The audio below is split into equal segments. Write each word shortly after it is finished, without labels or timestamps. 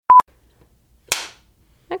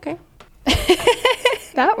Okay.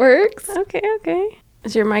 That works. Okay.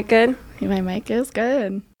 Is your mic good? My mic is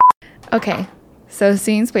good. Okay. So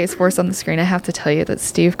seeing Space Force on the screen, I have to tell you that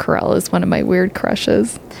Steve Carell is one of my weird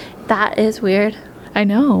crushes. That is weird. I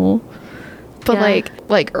know. But Yeah.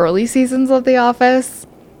 like early seasons of The Office,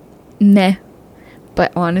 meh.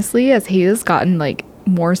 But honestly, as he has gotten like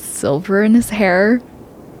more silver in his hair,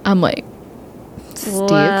 I'm like, Steve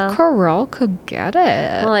Carell could get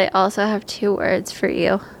it. Well, I also have 2 words for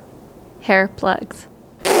you. Hair plugs.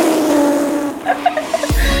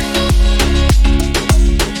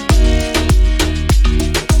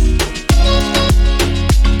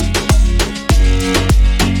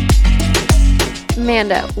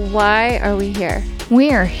 Amanda, why are we here?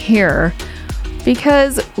 We are here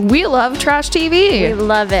because we love trash TV. We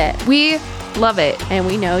love it. We love it. And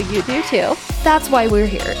we know you do too. That's why we're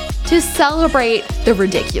here. To celebrate the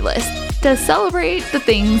ridiculous. To celebrate the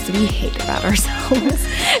things we hate about ourselves.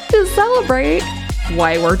 To celebrate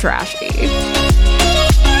why we're trashy.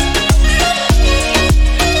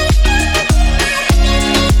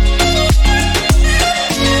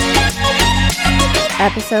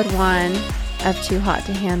 Episode 1 of Too Hot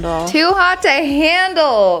to Handle. Too hot to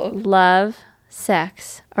handle. Love,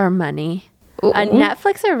 Sex, or Money. Ooh. A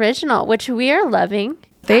Netflix original, which we are loving.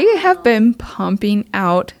 They have been pumping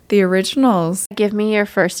out the originals. Give me your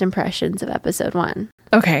first impressions of episode 1.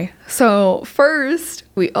 Okay, so first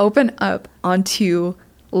we open up onto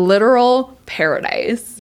literal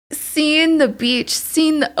paradise. Seeing the beach,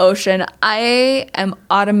 seeing the ocean, I am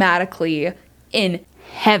automatically in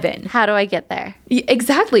heaven. How do I get there?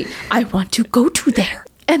 Exactly. I want to go to there.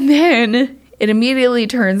 And then it immediately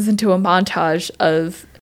turns into a montage of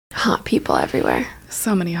Hot people everywhere.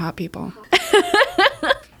 So many hot people.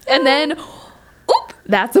 and then, oop,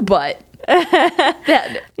 that's a butt.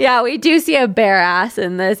 Yeah, we do see a bare ass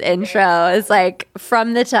in this intro. It's like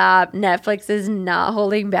from the top, Netflix is not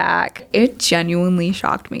holding back. It genuinely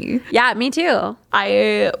shocked me. Yeah, me too.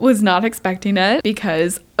 I was not expecting it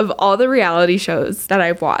because of all the reality shows that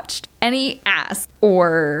I've watched. Any ass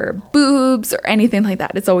or boobs or anything like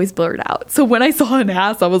that, it's always blurred out. So when I saw an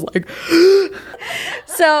ass, I was like,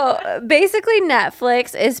 So basically,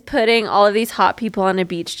 Netflix is putting all of these hot people on a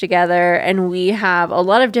beach together, and we have a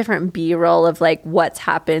lot of different B-roll of like what's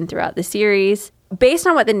happened throughout the series. Based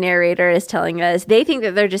on what the narrator is telling us, they think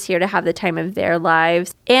that they're just here to have the time of their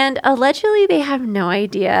lives. And allegedly, they have no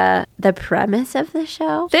idea the premise of the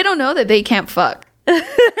show. they don't know that they can't fuck.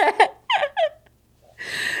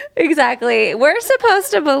 Exactly. We're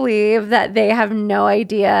supposed to believe that they have no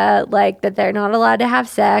idea, like that they're not allowed to have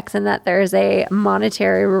sex and that there's a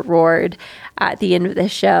monetary reward at the end of the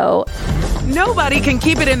show. Nobody can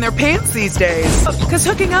keep it in their pants these days, because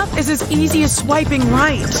hooking up is as easy as swiping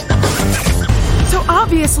right. So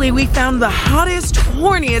obviously we found the hottest,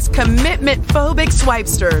 horniest, commitment-phobic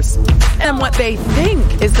swipesters. And what they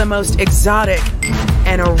think is the most exotic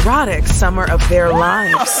and erotic summer of their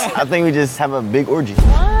lives. I think we just have a big orgy.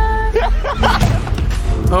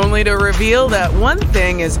 Only to reveal that one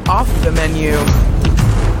thing is off the menu.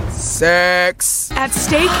 Sex. At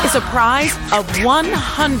stake is a prize of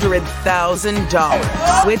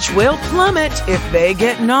 $100,000, which will plummet if they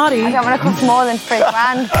get naughty. I don't want to cost more than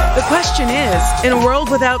 $3,000. The question is, in a world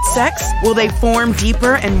without sex, will they form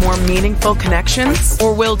deeper and more meaningful connections?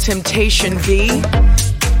 Or will temptation be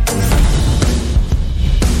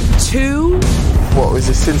too What was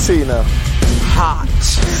this, sincere now? hot?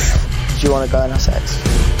 Do you want to go and have sex?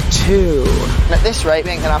 Too And at this rate,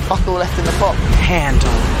 we ain't gonna have fuck all left in the pot. handle.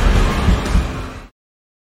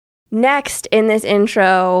 Next in this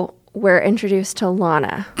intro, we're introduced to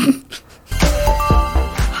Lana.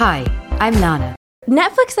 Hi, I'm Lana.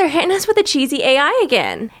 Netflix, they're hitting us with a cheesy AI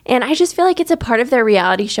again. And I just feel like it's a part of their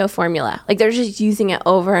reality show formula. Like they're just using it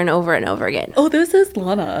over and over and over again. Oh, this is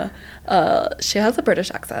Lana. She has a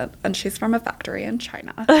British accent and she's from a factory in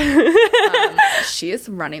China. She is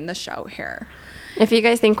running the show here. If you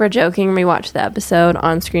guys think we're joking, rewatch the episode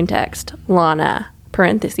on screen text. Lana,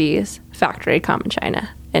 parentheses, factory, comma, China,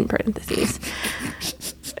 in parentheses.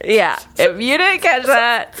 Yeah, if you didn't catch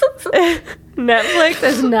that, Netflix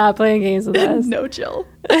is not playing games with us. No chill.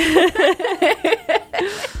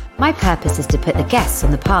 My purpose is to put the guests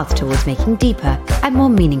on the path towards making deeper and more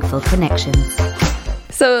meaningful connections.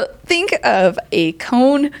 So think of a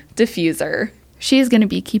cone diffuser. She's going to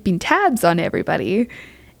be keeping tabs on everybody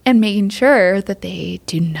and making sure that they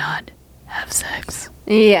do not have sex.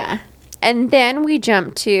 Yeah. And then we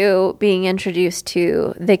jump to being introduced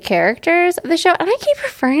to the characters of the show. And I keep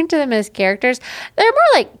referring to them as characters. They're more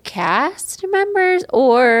like cast members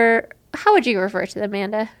or How would you refer to them,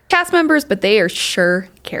 Amanda? Cast members, but they are sure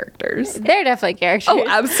characters. They're definitely characters. Oh,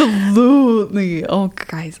 absolutely. Oh,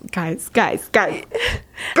 guys. At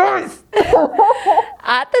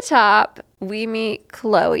the top, we meet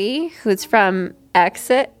Chloe, who's from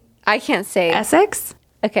Exit. I can't say. Essex?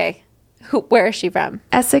 Okay. Where is she from?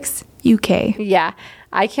 Essex, UK. Yeah.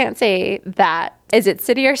 I can't say that. Is it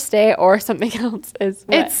city or state or something else? Is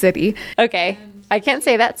what? It's city. Okay. I can't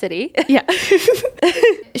say that city. Yeah.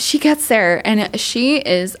 She gets there and she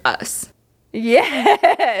is us.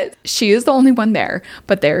 Yes. She is the only one there,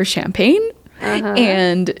 but there's champagne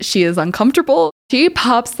and she is uncomfortable. She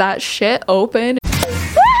pops that shit open.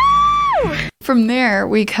 Woo! From there,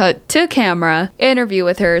 we cut to camera, interview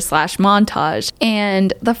with her / montage.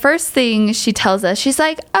 And the first thing she tells us, she's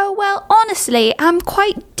like, oh, well, honestly, I'm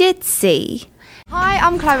quite ditzy. Hi,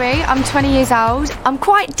 I'm Chloe. I'm 20 years old. I'm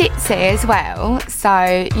quite ditzy as well,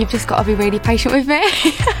 so you've just got to be really patient with me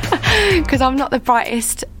because I'm not the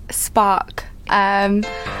brightest spark in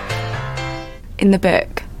the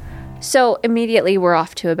book. So immediately we're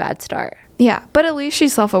off to a bad start. Yeah, but at least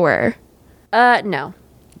she's self-aware. No.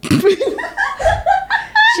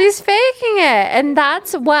 She's faking it. And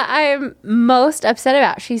that's what I'm most upset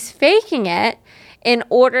about. She's faking it in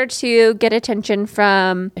order to get attention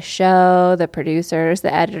from the show, the producers,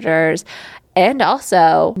 the editors, and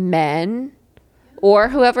also men or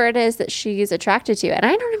whoever it is that she's attracted to. And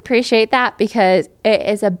I don't appreciate that because it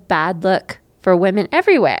is a bad look for women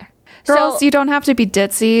everywhere. Girls, So you don't have to be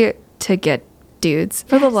ditzy to get dudes.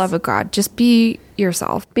 For the love of God, just be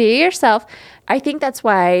yourself. be yourself. I think that's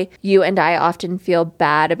why you and I often feel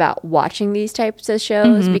bad about watching these types of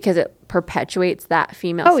shows because it perpetuates that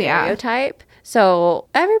female Oh, yeah. stereotype. So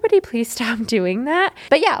everybody please stop doing that.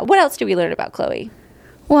 But yeah, what else do we learn about Chloe?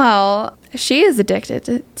 Well, she is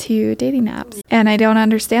addicted to dating apps. And I don't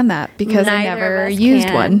understand that because I Neither never of us used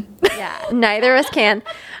can. one. Yeah, neither of us can.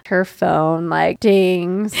 Her phone like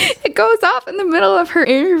dings. It goes off in the middle of her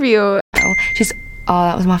interview. She's, oh,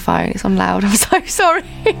 that was my phone. It's on loud. I'm so sorry.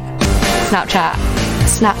 Snapchat.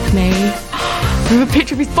 Snap me. With a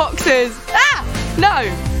picture of his boxers. Ah! No!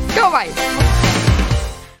 Go away.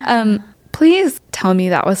 Please tell me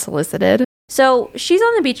that was solicited. So she's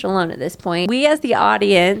on the beach alone at this point. We as the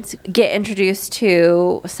audience get introduced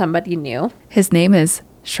to somebody new. His name is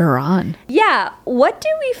Sharon. Yeah, what do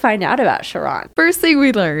we find out about Sharon? First thing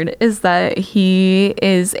we learn is that he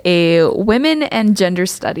is a women and gender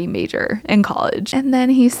study major in college. And then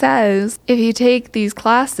he says, if you take these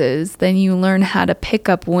classes, then you learn how to pick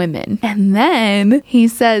up women. And then he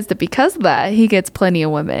says that because of that, he gets plenty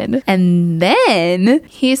of women. And then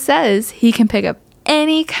he says he can pick up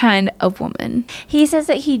any kind of woman. He says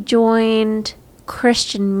that he joined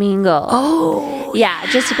Christian Mingle. Oh. Yeah,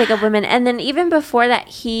 just to pick up women. And then even before that,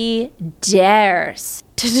 he dares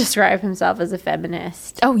to describe himself as a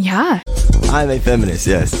feminist. Oh, yeah. I'm a feminist,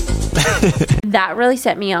 yes. That really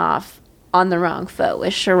set me off on the wrong foot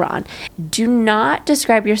with Sharon. Do not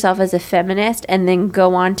describe yourself as a feminist and then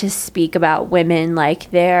go on to speak about women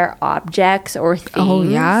like they're objects or things. Oh,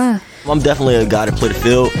 yeah. I'm definitely a guy to play the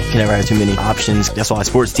field. You can never have too many options. That's why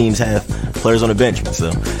sports teams have players on the bench.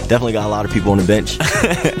 So definitely got a lot of people on the bench.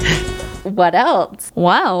 What else?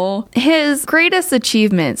 Wow. His greatest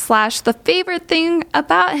achievement / the favorite thing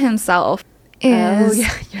about himself is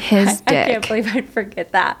his dick. I can't believe I'd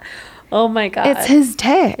forget that. Oh my God. It's his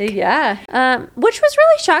dick. Yeah. Which was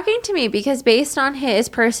really shocking to me because based on his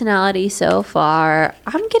personality so far,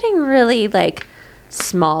 I'm getting really like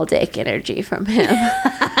small dick energy from him.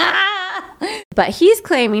 But he's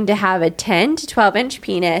claiming to have a 10 to 12 inch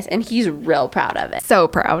penis and he's real proud of it. So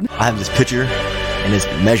proud. I have this picture and it's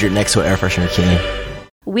measured next to an air freshener can.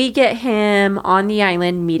 We get him on the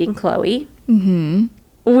island meeting Chloe. Mm-hmm.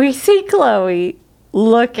 We see Chloe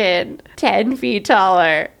looking 10 feet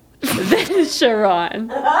taller than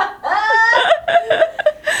Sharon.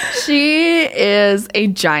 She is a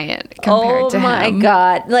giant compared to him. Oh my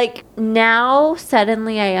God. Like now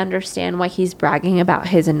suddenly I understand why he's bragging about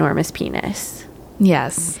his enormous penis.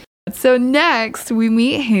 Yes. So next we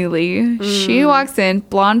meet Haley. She walks in,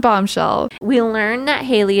 blonde bombshell. We learn that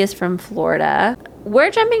Haley is from Florida.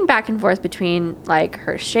 We're jumping back and forth between like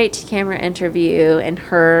her straight to camera interview and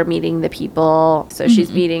her meeting the people. So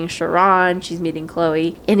she's meeting Sharon, she's meeting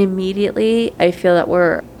Chloe. And immediately I feel that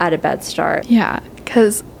we're at a bad start. Yeah,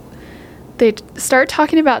 because they start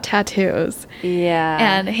talking about tattoos. Yeah.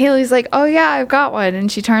 And Haley's like, oh yeah, I've got one.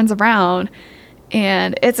 And she turns around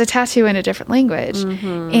and it's a tattoo in a different language.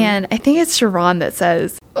 And I think it's Sharon that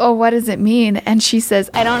says, oh, what does it mean? And she says,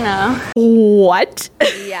 I don't know. what?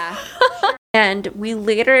 Yeah. And we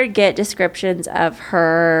later get descriptions of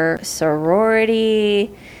her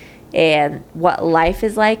sorority and what life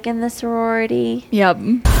is like in the sorority. Yep.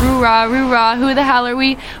 Roo-rah, roo-rah, who the hell are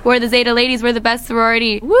we? We're the Zeta ladies, we're the best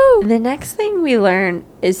sorority. Woo! The next thing we learn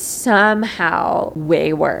is somehow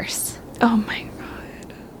way worse. Oh my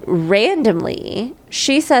God. Randomly,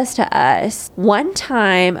 she says to us, one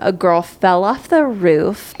time a girl fell off the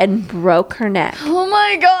roof and broke her neck. Oh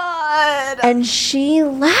my God. And she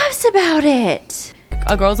laughs about it.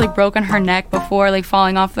 A girl's like broken her neck before like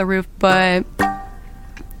falling off the roof, but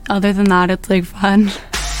other than that, it's like fun.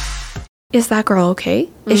 Is that girl okay?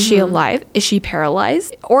 Is she alive? Is she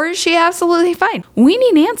paralyzed? Or is she absolutely fine? We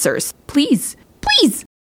need answers. Please. Please.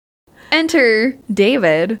 Enter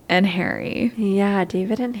David and Harry. Yeah,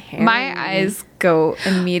 David and Harry. My eyes go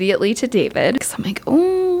immediately to David because I'm like,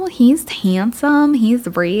 oh, he's handsome. He's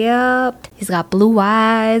ripped. He's got blue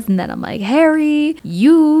eyes. And then I'm like, Harry,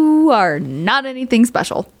 you are not anything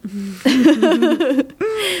special.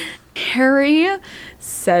 Harry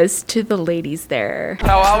says to the ladies there,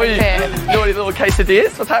 how are we? Naughty little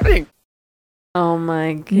quesadillas? What's happening? Oh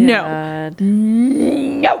my God.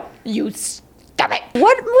 No, you stop it.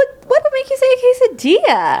 What would make you say a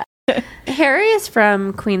quesadilla? Harry is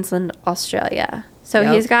from Queensland, Australia. So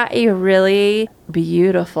he's got a really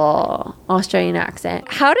beautiful Australian accent.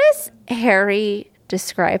 How does Harry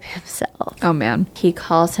describe himself? Oh, man. He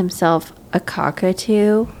calls himself a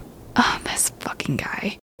cockatoo. Oh, this fucking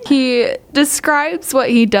guy. He describes what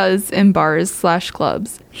he does in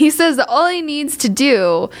bars/clubs. He says all he needs to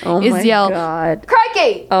do is yell, God.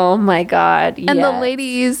 "Crikey!" Oh my God. And the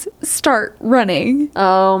ladies start running.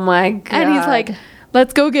 Oh my God. And he's like,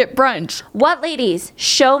 let's go get brunch. What ladies?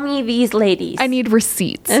 Show me these ladies. I need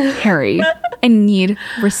receipts, Harry. I need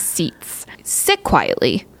receipts. Sit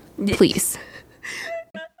quietly, please.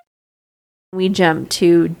 We jump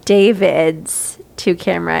to David's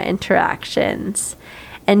 2-camera interactions.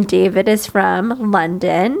 And David is from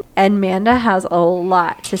London. And Manda has a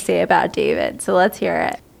lot to say about David. So let's hear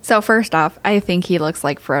it. So first off, I think he looks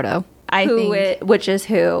like Frodo. Which is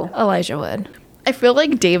who? Elijah Wood. I feel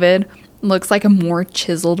like David looks like a more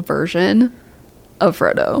chiseled version of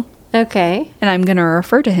Frodo. Okay. And I'm going to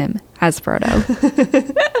refer to him as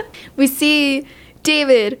Frodo. We see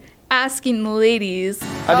David asking the ladies,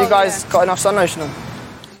 Have you guys got enough sun lotion on?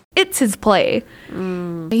 it's his play.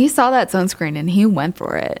 He saw that sunscreen and he went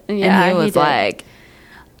for it. Yeah, and he was did. like,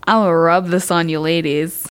 I'm gonna rub this on you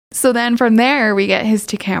ladies. So then from there, we get his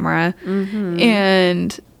 2-camera.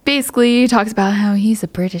 And basically he talks about how he's a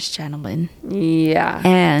British gentleman. Yeah.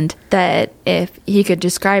 And that if he could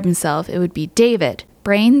describe himself, it would be David,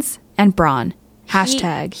 brains and brawn.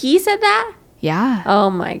 Hashtag. He said that? Yeah. Oh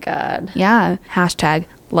my God. Yeah. Hashtag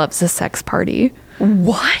loves a sex party.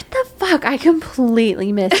 What the fuck? I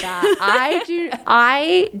completely missed that.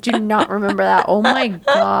 I do not remember that. Oh my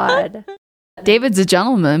God. David's a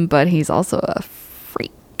gentleman, but he's also a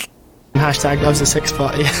freak. Hashtag loves a sex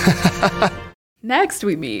party. Next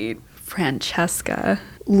we meet Francesca.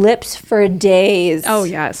 Lips for days. Oh,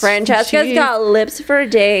 yes. Francesca's She- got lips for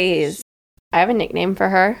days. I have a nickname for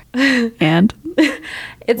her. And?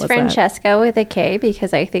 It's What's Francesca with a K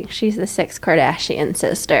because I think she's the 6th Kardashian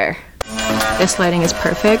sister. This lighting is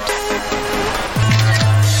perfect.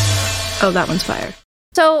 Oh, that one's fire.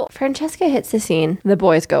 So Francesca hits the scene. The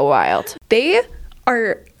boys go wild. They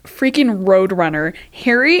are freaking Roadrunner.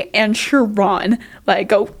 Harry and Sharon like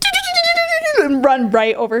go and run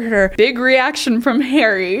right over her. Big reaction from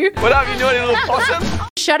Harry. What up, you naughty little possum?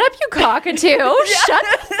 Shut up, you cockatoo. Shut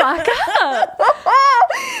the fuck up.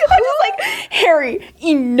 I'm just like, Harry,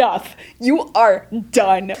 enough. You are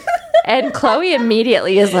done. And Chloe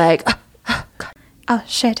immediately is like, Oh,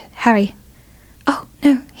 shit, Harry. Oh,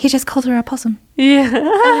 no, he just called her a possum.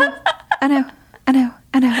 yeah. I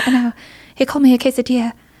know. He called me a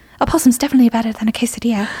quesadilla. A possum's definitely better than a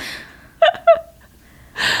quesadilla.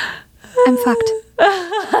 I'm fucked.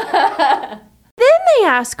 Then they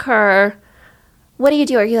ask her, what do you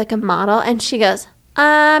do? Are you like a model? And she goes,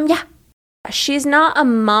 yeah. She's not a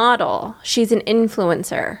model. She's an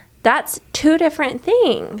influencer. That's 2 different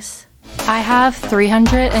things. I have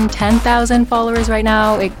 310,000 followers right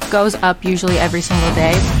now. It goes up usually every single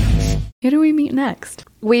day. Who do we meet next?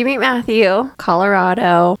 We meet Matthew,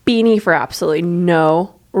 Colorado, beanie for absolutely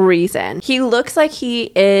no reason. He looks like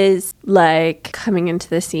he is like coming into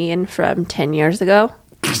the scene from 10 years ago.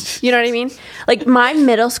 You know what I mean? Like my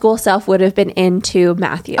middle school self would have been into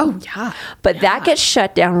Matthew. Oh, yeah. But that gets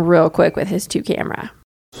shut down real quick with his 2-camera.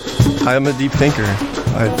 I'm a deep thinker.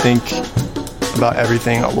 I think about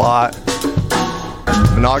everything a lot.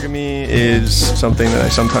 Monogamy is something that I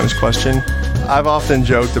sometimes question. I've often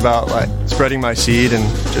joked about like spreading my seed and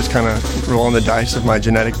just kind of rolling the dice of my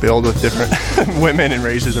genetic build with different women and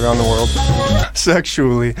races around the world.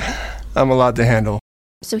 Sexually, I'm a lot to handle.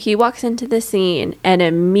 So he walks into the scene and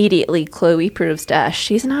immediately Chloe proves to us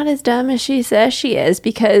she's not as dumb as she says she is,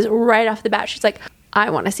 because right off the bat she's like, I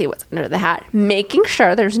want to see what's under the hat, making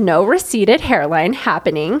sure there's no receded hairline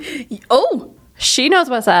happening. Oh, she knows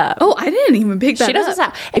what's up. Oh, I didn't even pick that up. She knows what's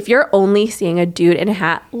up. If you're only seeing a dude in a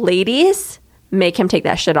hat, ladies, make him take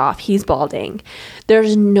that shit off. He's balding.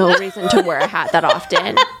 There's no reason to wear a hat that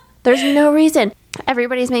often. There's no reason.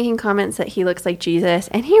 Everybody's making comments that he looks like Jesus,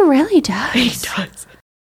 and he really does. He does.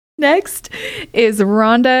 Next is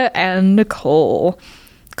Rhonda and Nicole.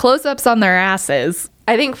 Close-ups on their asses.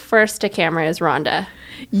 I think first to camera is Rhonda.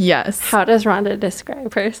 Yes. How does Rhonda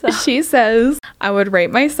describe herself? She says, I would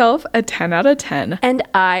rate myself a 10 out of 10. And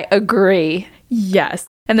I agree. Yes.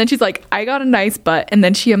 And then she's like, I got a nice butt. And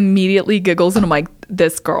then she immediately giggles and I'm like,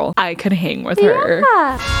 this girl, I could hang with her.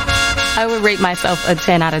 Yeah. I would rate myself a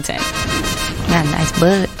 10 out of 10. Got a nice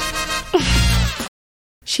butt.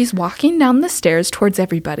 She's walking down the stairs towards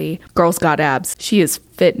everybody. Girl's got abs. She is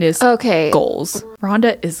fitness goals.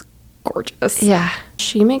 Rhonda is gorgeous. Yeah.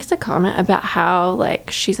 She makes a comment about how, like,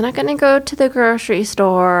 she's not going to go to the grocery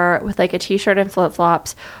store with, like, a t-shirt and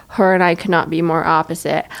flip-flops. Her and I could not be more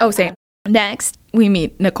opposite. Oh, same. Next, we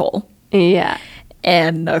meet Nicole. Yeah.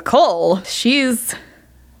 And Nicole, she's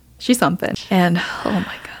something. And, oh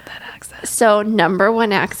my God, that accent. So, number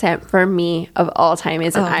one accent for me of all time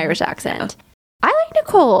is an Irish accent. Yeah. I like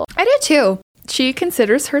Nicole. I do too. She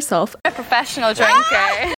considers herself a professional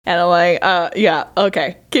drinker. And I'm like, yeah,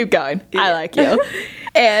 okay, keep going. Yeah. I like you.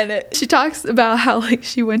 And she talks about how, like,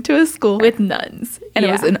 she went to a school with nuns. And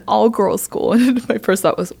it was an all-girls school. And my first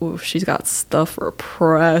thought was, ooh, she's got stuff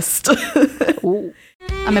repressed.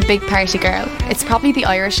 I'm a big party girl. It's probably the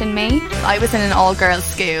Irish in me. I was in an all-girls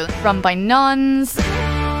school run by nuns.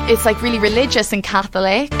 It's, like, really religious and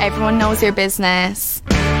Catholic. Everyone knows their business.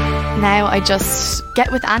 Now I just get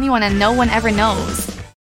with anyone and no one ever knows.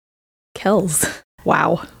 Kills.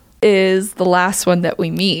 Wow. Is the last one that we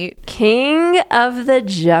meet. King of the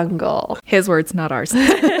Jungle. His words, not ours. I'm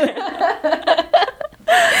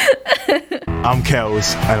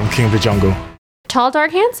Kells, and I'm King of the Jungle. Tall,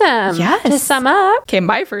 dark, handsome. Yes. To sum up. Okay,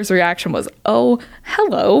 my first reaction was, oh,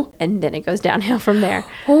 hello. And then it goes downhill from there.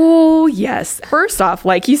 Oh, yes. First off,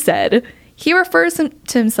 like you said, he refers to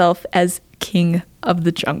himself as King of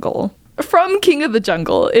the Jungle. From King of the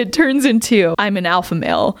Jungle, it turns into I'm an alpha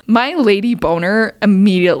male. My lady boner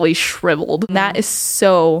immediately shriveled. That is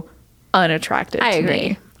so unattractive to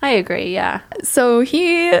me. I agree, yeah. So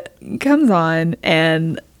he comes on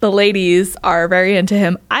and the ladies are very into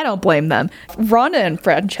him. I don't blame them. Rhonda and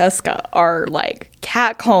Francesca are like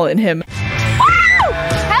catcalling him. Woo!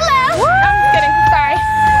 Hello! Woo! I'm kidding, sorry.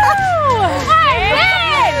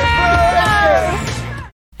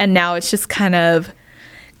 And now it's just kind of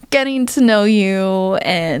getting to know you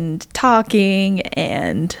and talking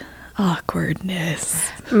and awkwardness.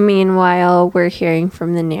 Meanwhile, we're hearing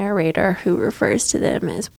from the narrator who refers to them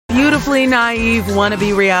as beautifully naive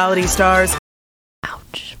wannabe reality stars.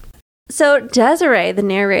 Ouch. So Desiree, the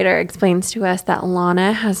narrator, explains to us that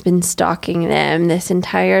Lana has been stalking them this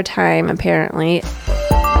entire time, apparently.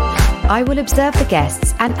 I will observe the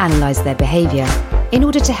guests and analyse their behaviour in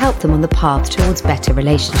order to help them on the path towards better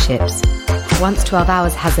relationships. Once 12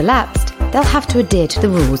 hours has elapsed, they'll have to adhere to the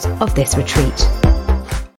rules of this retreat.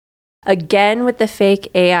 Again with the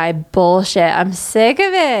fake AI bullshit. I'm sick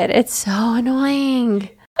of it. It's so annoying.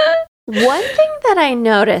 One thing that I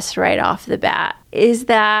noticed right off the bat is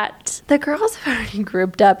that the girls have already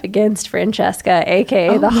grouped up against Francesca,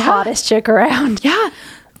 aka the hottest chick around. Yeah.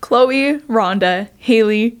 Chloe, Rhonda,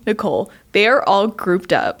 Haley, Nicole, they are all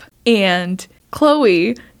grouped up. And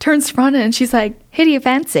Chloe turns to Rhonda and she's like, hey, do you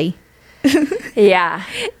fancy? Yeah.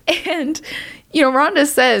 And, you know, Rhonda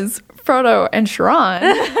says Frodo and Sharon.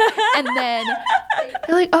 And then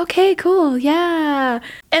they're like, okay, cool, yeah.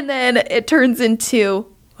 And then it turns into,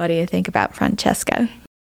 what do you think about Francesca?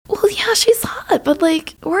 Well, yeah, she's hot, but,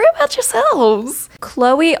 like, worry about yourselves.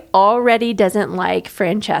 Chloe already doesn't like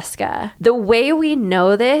Francesca. The way we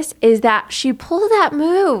know this is that she pulled that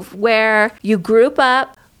move where you group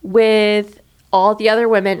up with all the other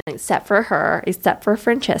women except for her, except for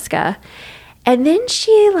Francesca. And then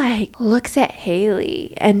she, like, looks at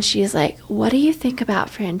Haley and she's like, what do you think about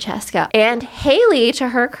Francesca? And Haley, to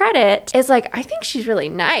her credit, is like, I think she's really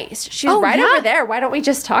nice. She's over there. Why don't we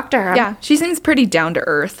just talk to her? Yeah, she seems pretty down to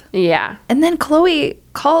earth. Yeah. And then Chloe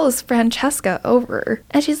calls Francesca over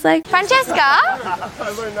and she's like, Francesca?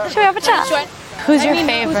 Should we have a chat? Who's your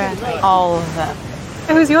favorite? All of them.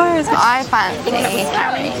 Who's yours? I fancy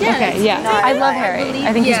Harry. Okay, yeah. I love Harry.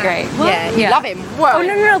 I think he's great. Yeah, you love him. Whoa. Oh,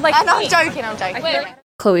 no, like... And I'm joking.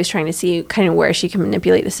 Chloe's trying to see kind of where she can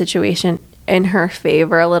manipulate the situation in her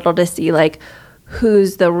favor a little to see like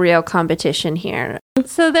who's the real competition here.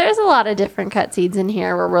 So there's a lot of different cutscenes in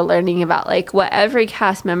here where we're learning about like what every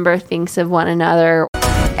cast member thinks of one another.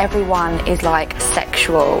 Everyone is like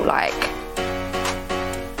sexual, like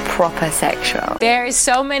proper sexual. There is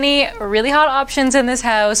so many really hot options in this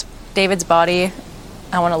house. David's body,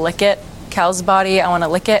 I want to lick it. Cal's body, I want to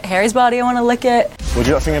lick it. Harry's body, I want to lick it. What do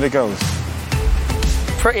you not think of the girls?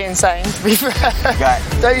 Pretty insane, to be fair.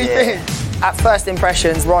 Don't you think? At first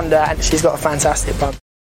impressions, Rhonda, and she's got a fantastic bum.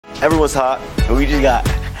 Everyone's hot, and we just got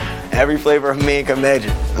every flavor of man can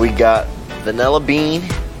imagine. We got vanilla bean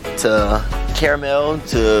to caramel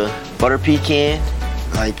to butter pecan.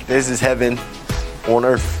 Like, this is heaven on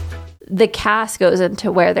earth. The cast goes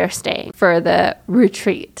into where they're staying for the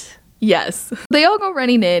retreat. Yes. They all go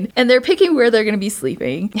running in and they're picking where they're going to be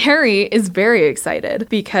sleeping. Harry is very excited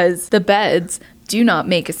because the beds do not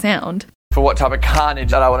make a sound. For what type of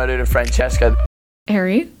carnage that I want to do to Francesca.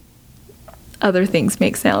 Harry, other things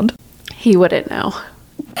make sound. He wouldn't know.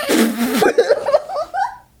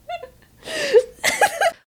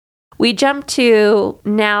 We jump to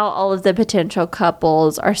now all of the potential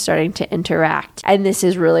couples are starting to interact. And this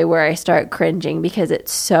is really where I start cringing because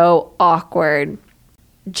it's so awkward.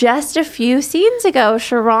 Just a few scenes ago,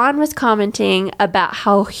 Sharon was commenting about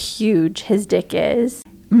how huge his dick is.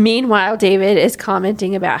 Meanwhile, David is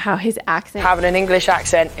commenting about how his accent... Having an English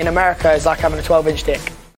accent in America is like having a 12-inch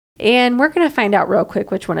dick. And we're going to find out real quick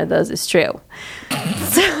which one of those is true.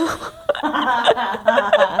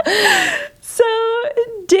 So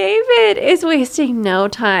David is wasting no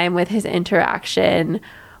time with his interaction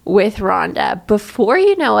with Rhonda. Before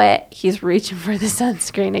you know it, he's reaching for the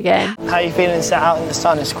sunscreen again. How are you feeling set out in the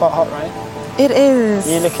sun? It's quite hot, right? It is.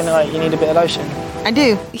 You're looking like you need a bit of lotion. I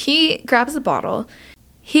do. He grabs the bottle.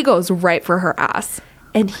 He goes right for her ass.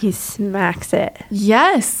 And he smacks it.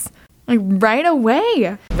 Yes. Like right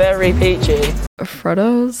away. Very peachy.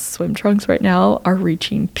 Frodo's swim trunks right now are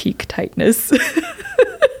reaching peak tightness.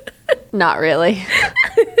 Not really.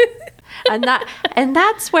 And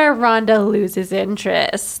that's where Rhonda loses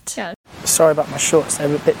interest. Yeah. Sorry about my shorts,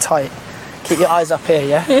 they're a bit tight. Keep your eyes up here,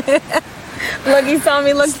 yeah? Look, he saw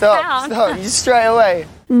me look down. Stop, you straight away.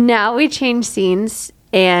 Now we change scenes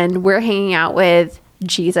and we're hanging out with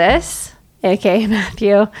Jesus, aka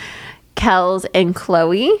Matthew, Kels, and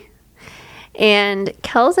Chloe. And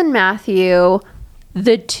Kels and Matthew,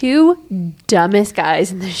 the two dumbest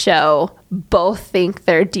guys in the show, both think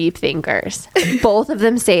they're deep thinkers. Both of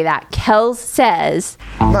them say that. Kels says,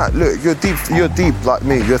 Matt, look, you're deep like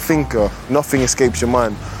me. You're a thinker. Nothing escapes your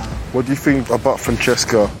mind. What do you think about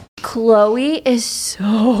Francesca? Chloe is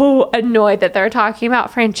so annoyed that they're talking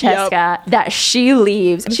about Francesca that she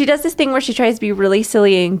leaves. She does this thing where she tries to be really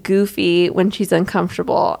silly and goofy when she's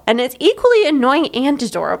uncomfortable. And it's equally annoying and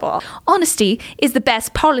adorable. Honesty is the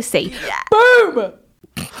best policy. Yeah. Boom!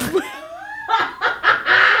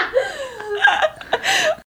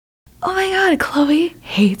 Oh my god, Chloe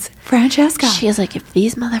hates Francesca. She is like, if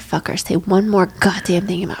these motherfuckers say one more goddamn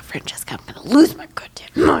thing about Francesca, I'm gonna lose my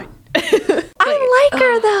goddamn mind. I like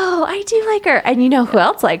her though. I do like her. And you know who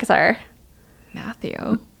else likes her?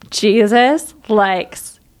 Matthew. Jesus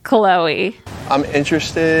likes Chloe. I'm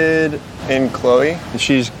interested in Chloe.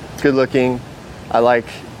 She's good looking. I like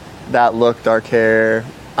that look, dark hair.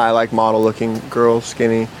 I like model looking girls,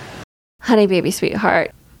 skinny. Honey, baby,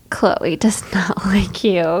 sweetheart. Chloe does not like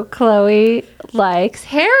you. Chloe likes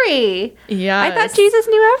Harry. Yeah. I thought Jesus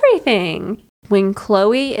knew everything. When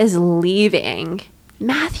Chloe is leaving,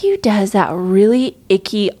 Matthew does that really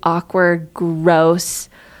icky, awkward, gross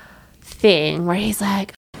thing where he's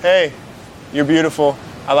like, Hey, you're beautiful.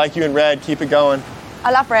 I like you in red. Keep it going. I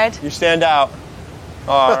love red. You stand out.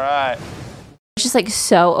 All right. It's just like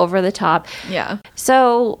so over the top. Yeah.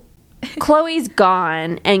 So Chloe's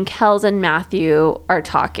gone and Kels and Matthew are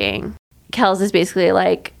talking. Kels is basically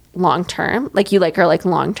like long term, like you like her like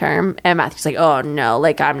long term, and Matthew's like, oh no,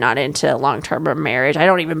 like I'm not into long term or marriage. I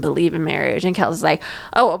don't even believe in marriage. And Kels is like,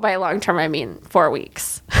 oh, well, by long term I mean 4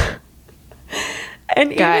 weeks.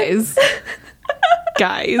 And guys,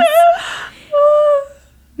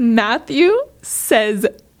 Matthew says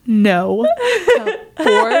no to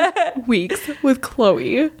 4 weeks with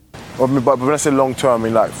Chloe. But when I say long term, I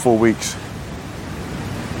mean like 4 weeks.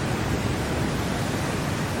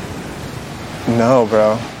 No,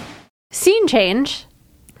 bro. Scene change.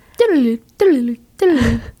 We're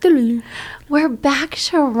back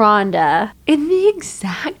to Rhonda in the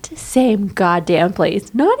exact same goddamn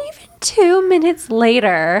place. Not even 2 minutes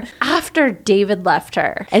later, after David left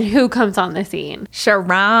her. And who comes on the scene? Sharon.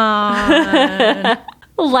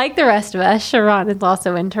 Like the rest of us, Sharon is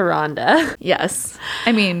also into Rhonda. Yes.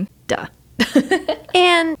 I mean, duh.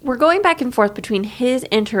 And we're going back and forth between his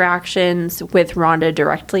interactions with Rhonda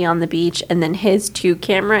directly on the beach and then his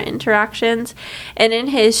 2-camera interactions. And in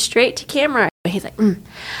his straight to camera, he's like,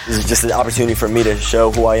 This is just an opportunity for me to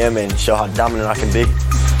show who I am and show how dominant I can be.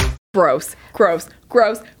 Gross.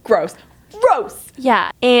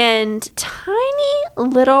 Yeah. And tiny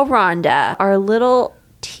little Rhonda, our little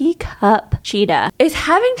teacup cheetah, is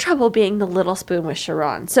having trouble being the little spoon with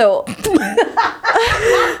Sharon. So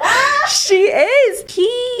she is.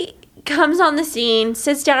 He comes on the scene,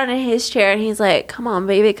 sits down in his chair, and he's like, come on,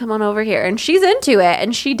 baby, come on over here. And she's into it,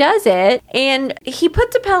 and she does it. And he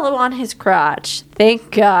puts a pillow on his crotch.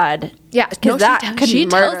 Thank God. Yeah, because that could murder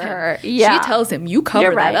tells her. him. Yeah. She tells him, you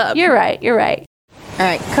cover that up. You're right. All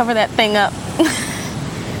right, cover that thing up.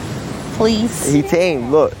 Please. He tame,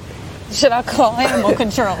 look. Should I call animal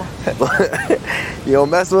control? You don't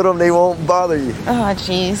mess with them, they won't bother you. Oh,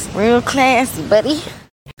 jeez. Real classy, buddy.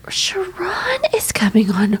 Sharon is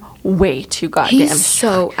coming on way too goddamn He's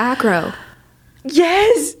so aggro.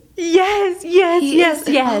 Yes.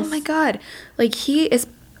 Oh my God. Like, he is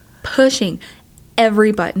pushing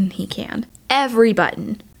every button he can. Every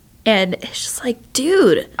button. And it's just like,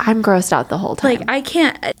 dude. I'm grossed out the whole time. Like, I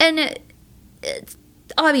can't. And it's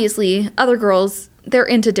obviously, other girls, they're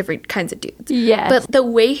into different kinds of dudes. Yes. But the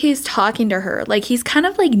way he's talking to her, like, he's kind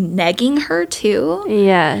of like negging her too.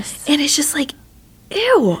 Yes. And it's just like,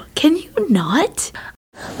 ew, can you not?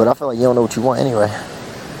 But I feel like you don't know what you want anyway.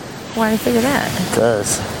 Why do you figure that?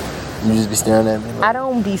 Because you just be staring at me. I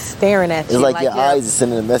don't be staring at you. It's like your eyes are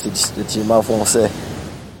sending a message that your mouth won't say.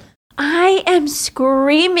 I am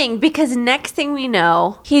screaming because next thing we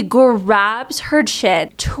know, he grabs her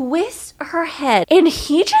chin, twists her head, and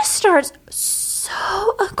he just starts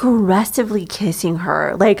so aggressively kissing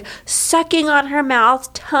her, like sucking on her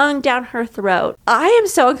mouth, tongue down her throat. I am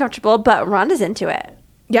so uncomfortable, but Rhonda's into it.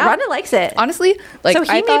 Yeah. Rhonda likes it. Honestly, like, so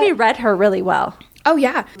he maybe read her really well. Oh,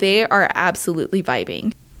 yeah. They are absolutely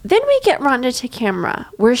vibing. Then we get Rhonda to camera,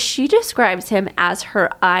 where she describes him as her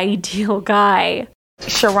ideal guy.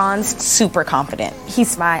 Sharon's super confident.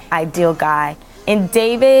 He's my ideal guy. And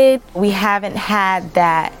David, we haven't had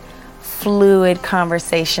that fluid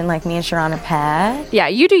conversation like me and Sharon have had. Yeah,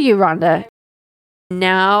 you do you, Rhonda.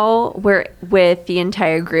 Now we're with the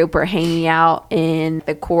entire group. We're hanging out in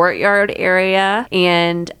the courtyard area.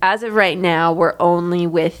 And as of right now, we're only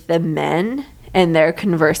with the men. And they're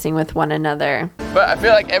conversing with one another. But I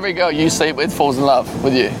feel like every girl you sleep with falls in love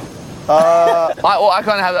with you. I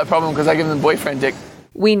kind of have that problem because I give them boyfriend dick.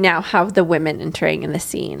 We now have the women entering in the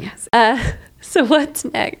scene. Yes. So what's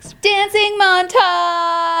next? Dancing montage!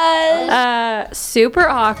 Super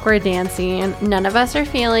awkward dancing. None of us are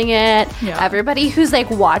feeling it. Yeah. Everybody who's like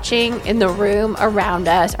watching in the room around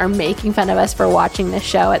us are making fun of us for watching the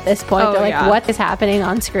show at this point. Oh, They're like, yeah. what is happening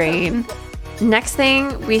on screen? Next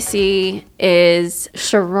thing we see is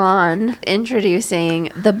Sharon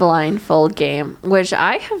introducing the blindfold game, which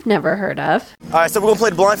I have never heard of. All right, so we're gonna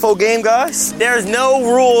play the blindfold game, guys. There's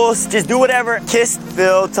no rules. Just do whatever. Kiss,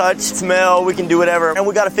 feel, touch, smell. We can do whatever. And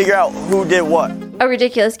we gotta figure out who did what. A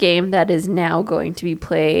ridiculous game that is now going to be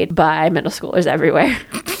played by middle schoolers everywhere.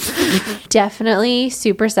 Definitely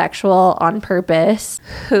super sexual on purpose.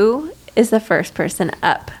 Who is the first person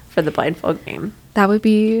up for the blindfold game? That would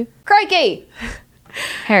be Crikey!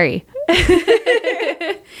 Harry.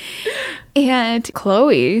 And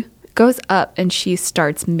Chloe goes up and she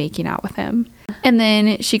starts making out with him. And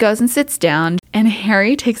then she goes and sits down and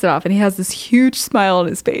Harry takes it off and he has this huge smile on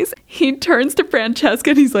his face. He turns to Francesca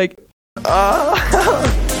and he's like,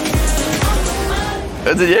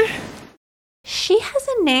 Is it you? She has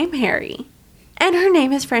a name, Harry. And her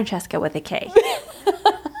name is Francesca with a K.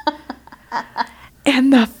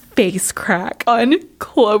 and the face crack on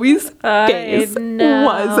Chloe's face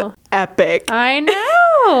was epic. I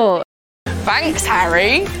know. Thanks,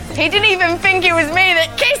 Harry. He didn't even think it was me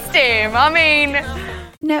that kissed him. I mean...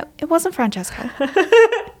 No, it wasn't Francesca.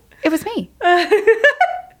 It was me.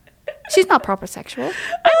 She's not proper sexual.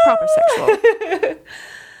 I'm proper sexual.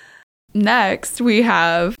 Next, we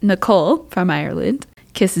have Nicole from Ireland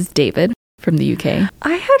kisses David from the UK.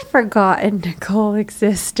 I had forgotten Nicole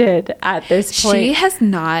existed at this point. She has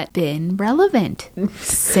not been relevant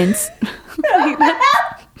since...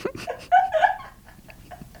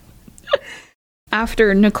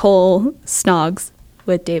 After Nicole snogs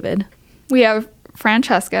with David, we have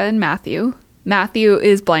Francesca and Matthew Matthew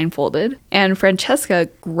is blindfolded, and Francesca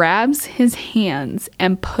grabs his hands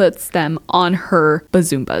and puts them on her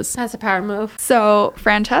bazoombas. That's a power move. So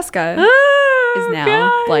Francesca is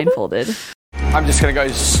now blindfolded. I'm just going to go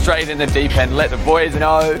straight in the deep end, let the boys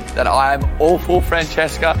know that I am all for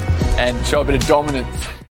Francesca and show a bit of dominance.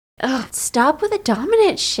 Oh, stop with the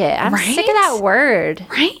dominant shit. I'm Right? sick of that word.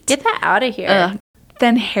 Right? Get that out of here.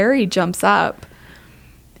 Then Harry jumps up,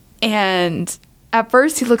 and at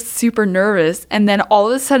first he looks super nervous, and then all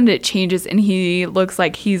of a sudden it changes and he looks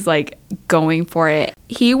like he's like going for it.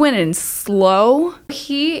 He went in slow.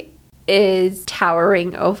 He is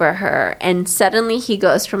towering over her, and suddenly he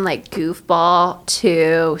goes from like goofball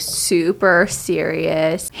to super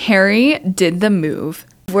serious. Harry did the move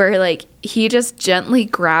where like he just gently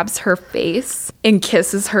grabs her face and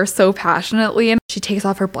kisses her so passionately, and she takes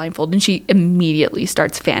off her blindfold and she immediately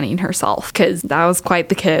starts fanning herself because that was quite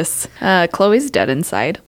the kiss. Chloe's dead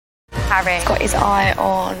inside. Harry got his eye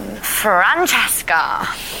on Francesca,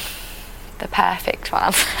 the perfect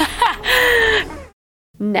one.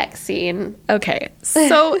 Next scene. Okay,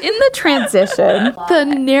 so in the transition, the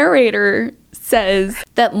narrator says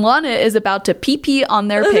that Lana is about to pee-pee on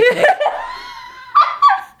their picnic.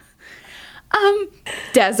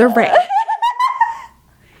 Desiree,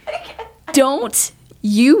 don't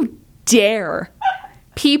you dare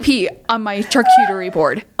pee-pee on my charcuterie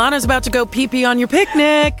board. Lana's about to go pee-pee on your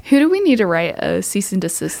picnic. Who do we need to write a cease and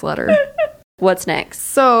desist letter? What's next?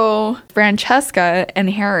 So Francesca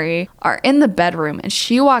and Harry are in the bedroom, and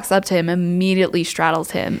she walks up to him, immediately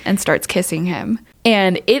straddles him, and starts kissing him.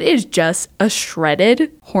 And it is just a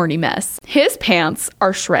shredded, horny mess. His pants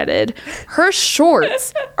are shredded. Her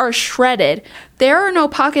shorts are shredded. There are no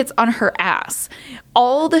pockets on her ass.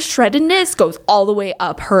 All the shreddedness goes all the way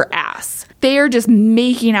up her ass. They are just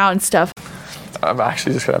making out and stuff. I'm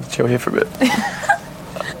actually just going to have to chill here for a bit.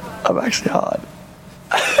 I'm actually hard.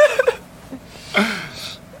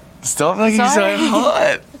 Stop making so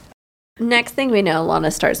hot. Next thing we know,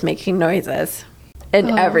 Lana starts making noises,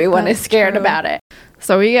 and everyone is scared about it.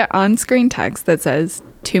 So we get on-screen text that says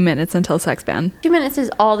 2 minutes until sex ban. 2 minutes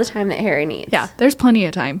is all the time that Harry needs. Yeah, there's plenty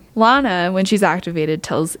of time. Lana, when she's activated,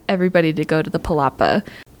 tells everybody to go to the palapa.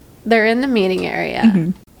 They're in the meeting area.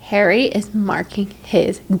 Mm-hmm. Harry is marking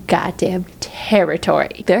his goddamn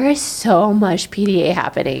territory. There is so much PDA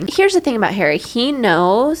happening. Here's the thing about Harry. He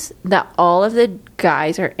knows that all of the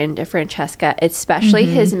guys are into Francesca, especially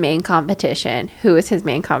his main competition. Who is his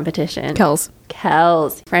main competition? Kels.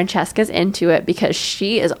 Francesca's into it because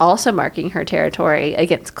she is also marking her territory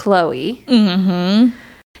against Chloe.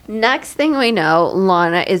 Next thing we know,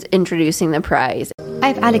 Lana is introducing the prize.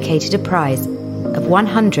 I've allocated a prize of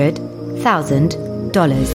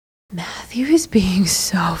 $100,000. Matthew is being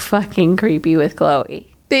so fucking creepy with Chloe.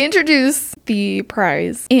 They introduce the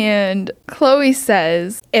prize, and Chloe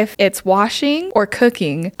says, if it's washing or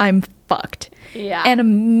cooking, I'm fucked. Yeah. And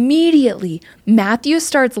immediately, Matthew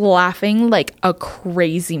starts laughing like a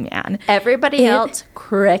crazy man. Everybody else,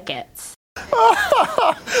 crickets.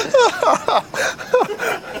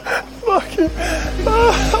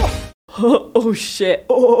 Oh shit.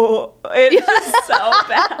 Oh, it is so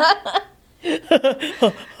bad.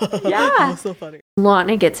 Yeah. So funny.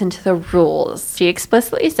 Lana gets into the rules. She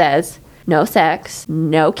explicitly says no sex,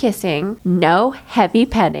 no kissing, no heavy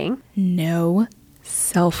petting, no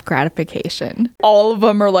self-gratification. All of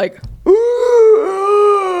them are like,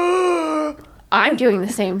 I'm doing the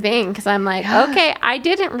same thing because I'm like, okay, I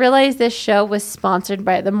didn't realize this show was sponsored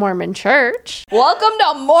by the Mormon Church. welcome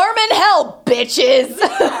to Mormon hell, bitches.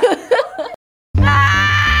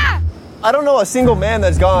 I don't know a single man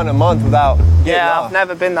that's gone a month without getting off. I've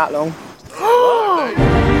never been that long. Oh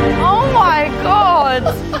my god!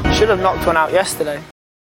 Should have knocked one out yesterday.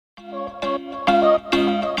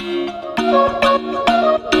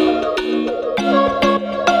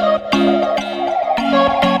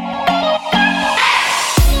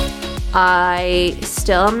 I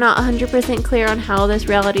still am not 100% clear on how this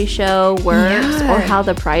reality show works or how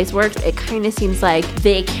the prize works. It kind of seems like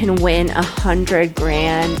they can win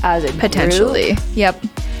 $100,000 as a Potentially. group. Yep.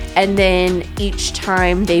 And then each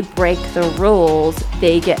time they break the rules,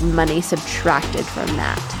 they get money subtracted from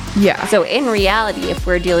that. Yeah. So in reality, if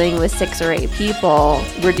we're dealing with 6 or 8 people,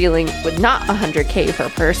 we're dealing with not $100K per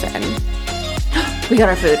person. We got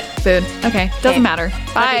our food. Food. Okay. Doesn't matter.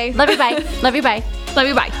 Bye. Love you, bye. Love you, bye. Love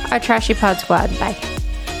you, bye. Our Trashy Pod Squad. Bye.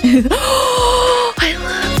 I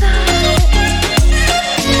love that.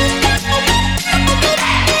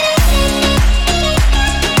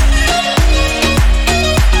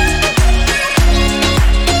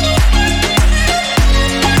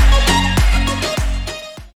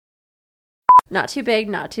 Not too big,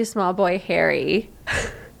 not too small boy Harry.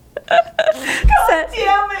 God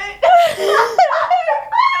damn it.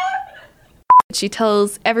 She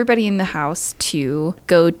tells everybody in the house to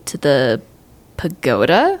go to the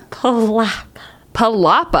pagoda.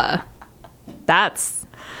 Palapa. That's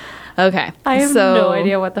okay. I have no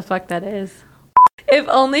idea what the fuck that is. If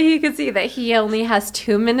only he could see that he only has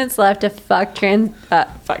 2 minutes left to fuck trans.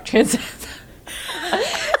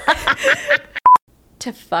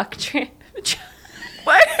 To fuck trans.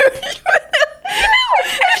 Why are you?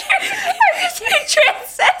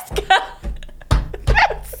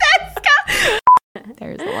 Francesca.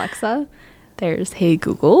 There's Alexa. There's Hey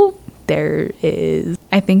Google. There is,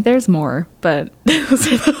 I think there's more, but those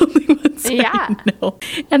are the only ones I know.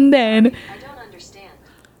 And then, I don't understand.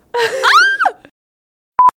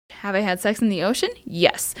 Have I had sex in the ocean?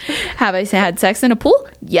 Yes. Have I had sex in a pool?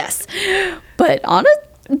 Yes. But on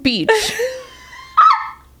a beach?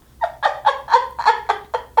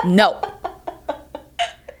 No.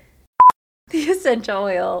 The essential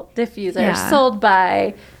oil diffuser sold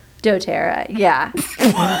by doTERRA. Yeah.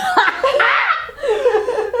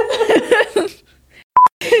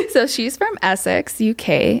 So she's from Essex,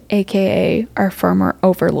 UK, aka our former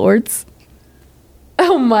overlords.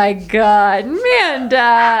 Oh my God,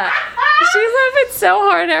 Amanda. She's laughing so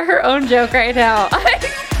hard at her own joke right now. I